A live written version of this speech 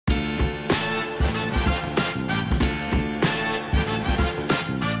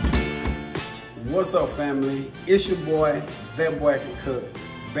What's up, family? It's your boy, That Boy Can Cook,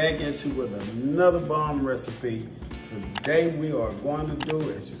 back at you with another bomb recipe. Today we are going to do,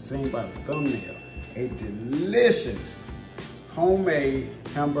 as you've seen by the thumbnail, a delicious homemade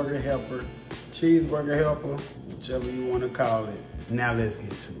hamburger helper, cheeseburger helper, whichever you want to call it. Now let's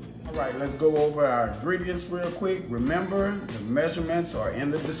get to it. All right, let's go over our ingredients real quick. Remember, the measurements are in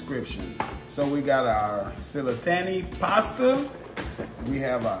the description. So we got our Cellentani pasta, we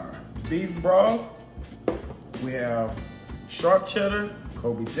have our beef broth, we have sharp cheddar,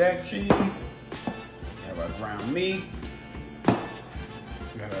 Colby jack cheese, we have our ground meat,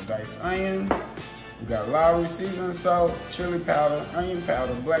 we got our diced onion, we got lawry seasoning salt, chili powder, onion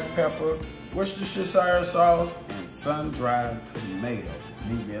powder, black pepper, Worcestershire sauce, and sun-dried tomato.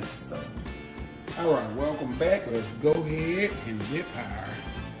 Leave it at the stove. All right, welcome back. Let's go ahead and get our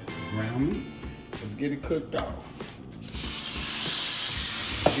ground meat. Let's get it cooked off.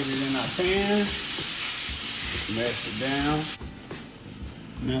 Get it in our pan. Mash it down.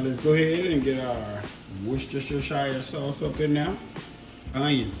 Now let's go ahead and get our Worcestershire sauce up in there.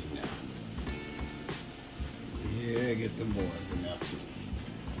 Onions in there. Yeah, get them boys in there too.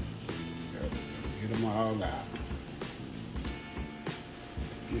 Get them all out.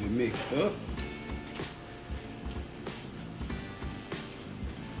 Let's get it mixed up.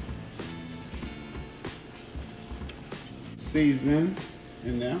 Seasoning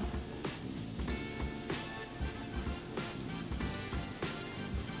in there.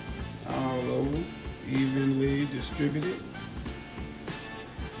 All over, evenly distributed.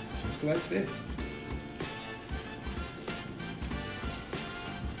 Just like that.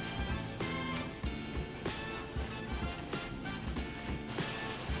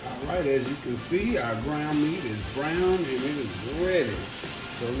 Alright, as you can see, our ground meat is brown and it is ready.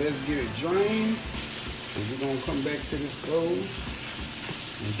 So let's get it drained. And we're going to come back to the stove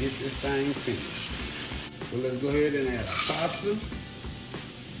and get this thing finished. So let's go ahead and add our pasta.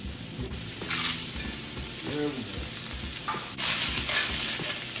 There we go.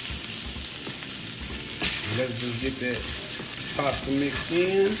 And let's just get that pasta mixed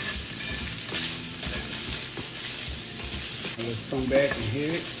in. And let's come back and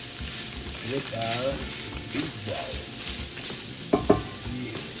hit it with our beef broth.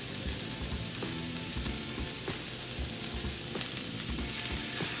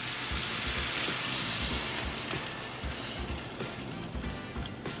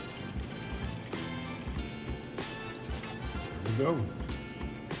 Go.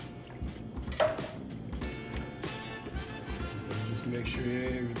 Just make sure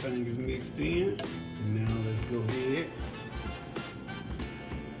everything is mixed in. And now let's go ahead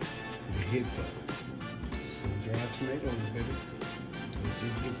and hit the sun-dried tomatoes, baby. Let's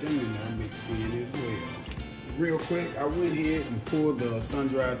just get them in there mixed in as well. Real quick, I went ahead and pulled the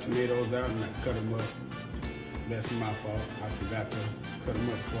sun-dried tomatoes out and I cut them up. That's my fault. I forgot to cut them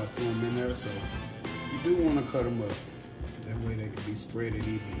up before I threw them in there, so you do want to cut them up. That way they can be spread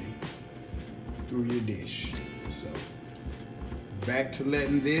evenly through your dish. So, back to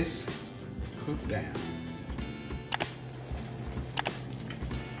letting this cook down.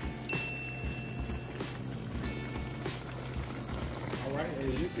 All right,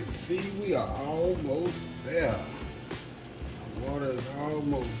 as you can see, we are almost there. Our water is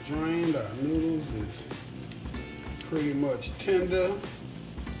almost drained. Our noodles is pretty much tender.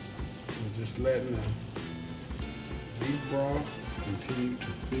 We're just letting the beef broth continue to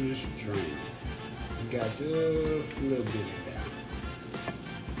finish draining. We got just a little bit of that.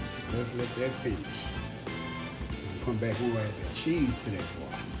 So let's let that finish. I'll come back and we'll add that cheese to that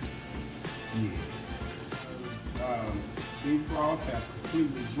boy. Yeah. Beef broth have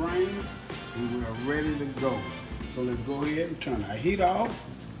completely drained and we're ready to go. So let's go ahead and turn our heat off.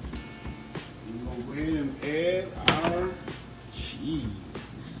 We're gonna go ahead and add our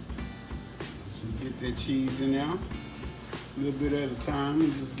cheese. Let's just get that cheese in there. A little bit at a time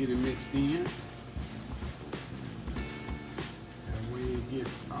and just get it mixed in. That way it gets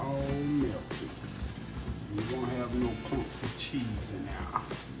all melted. You won't have no clumps of cheese in there.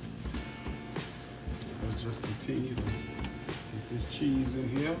 So let's just continue to get this cheese in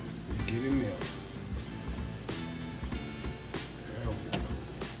here and get it melted. There we go.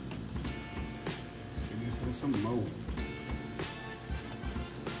 Let's get this with some more.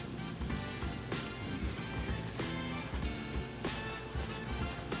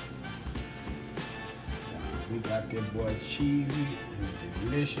 We got that boy cheesy and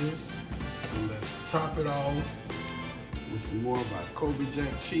delicious. So let's top it off with some more of our Colby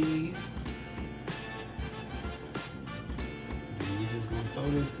jack cheese. And then we're just gonna throw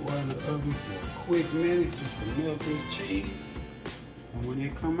this boy in the oven for a quick minute just to melt this cheese. And when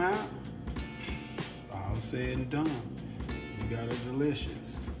it come out, said and done, you got a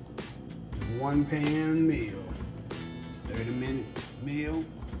delicious 1-pan meal, 30-minute meal.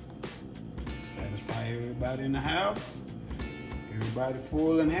 Satisfy everybody in the house. Everybody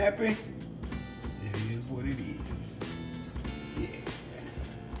full and happy. It is what it is. Yeah.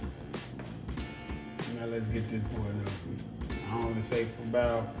 Now let's get this boy open. I only say for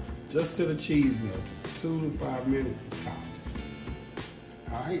about, just to the cheese melt, 2 to 5 minutes tops.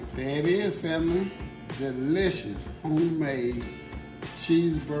 All right, there it is, family. Delicious homemade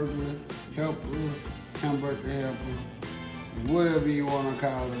cheeseburger helper, hamburger helper, whatever you want to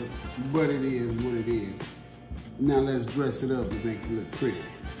call it, but it is what it is. Now let's dress it up and make it look pretty.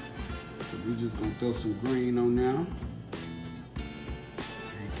 So we're just gonna throw some green on now,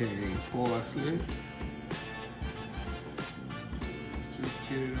 aka parsley. Let's just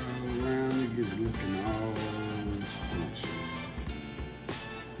get it all around and get it looking all scrumptious.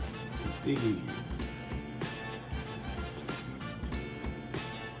 Let's dig in.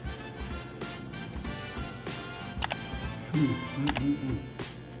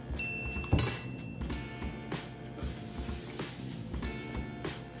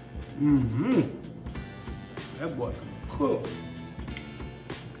 That boy can cook.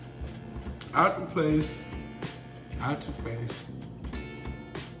 Out the place, out your face.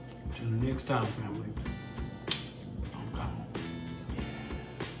 Till the next time, family.